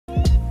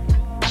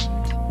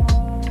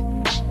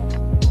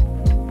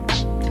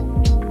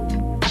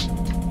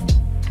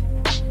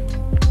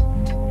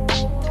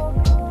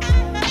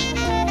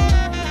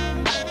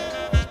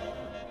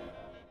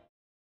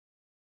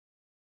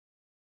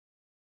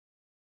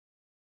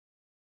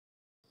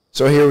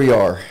So here we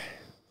are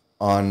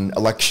on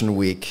election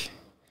week,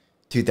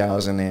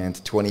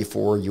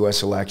 2024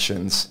 US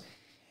elections.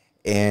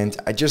 And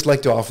I'd just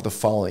like to offer the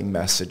following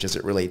message as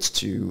it relates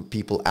to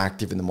people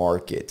active in the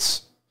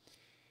markets.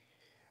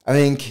 I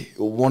think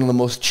one of the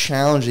most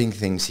challenging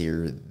things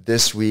here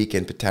this week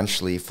and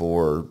potentially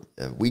for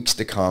weeks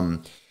to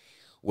come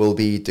will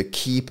be to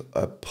keep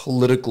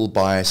political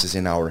biases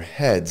in our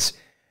heads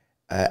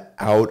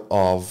out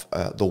of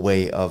the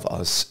way of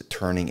us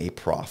turning a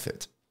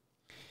profit.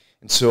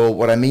 And so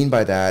what I mean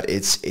by that,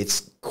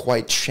 it's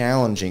quite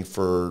challenging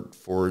for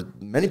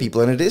many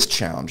people, and it is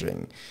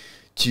challenging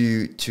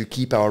to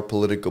keep our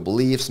political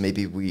beliefs.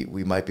 Maybe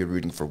we might be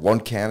rooting for one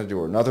candidate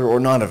or another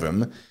or none of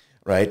them,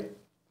 right?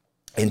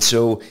 And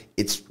so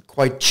it's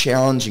quite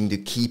challenging to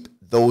keep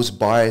those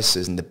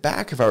biases in the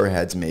back of our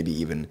heads, maybe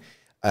even,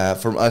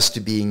 from us to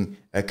being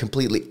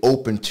completely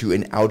open to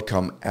an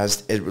outcome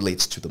as it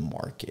relates to the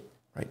market,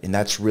 right? And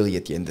that's really,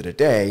 at the end of the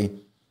day,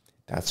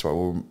 that's why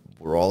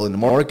we're all in the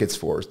markets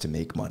for, is to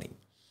make money.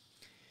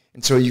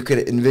 And so you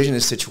could envision a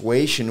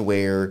situation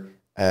where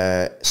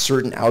a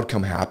certain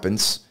outcome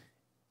happens,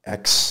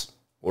 X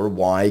or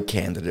Y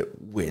candidate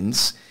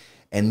wins,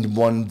 and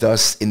one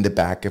thus in the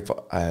back of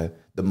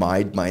the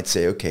mind might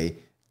say, okay,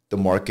 the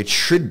market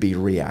should be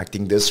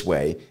reacting this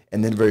way,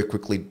 and then very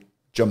quickly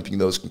jumping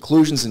those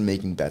conclusions and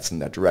making bets in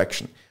that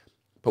direction.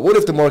 But what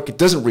if the market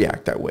doesn't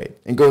react that way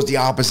and goes the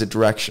opposite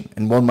direction?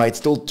 And one might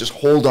still just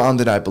hold on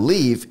to that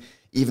belief,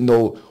 even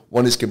though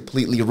one is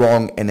completely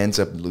wrong and ends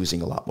up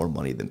losing a lot more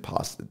money than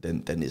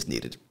is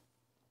needed.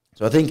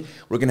 So I think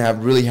we're going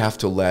to really have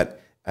to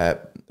let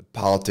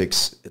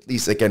politics, at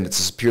least again, this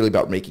is purely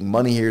about making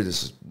money here.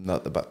 This is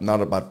not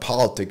about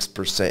politics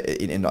per se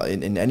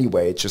in any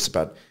way. It's just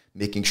about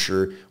making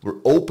sure we're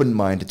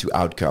open-minded to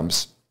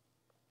outcomes,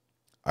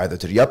 either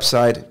to the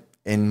upside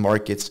in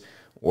markets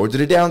or to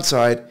the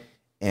downside,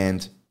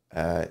 and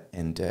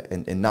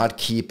not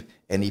keep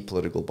any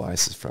political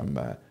biases from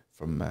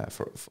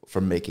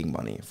making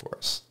money for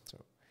us. So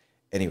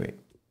anyway,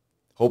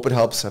 hope it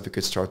helps. Have a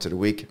good start to the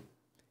week, and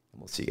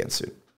we'll see you again soon.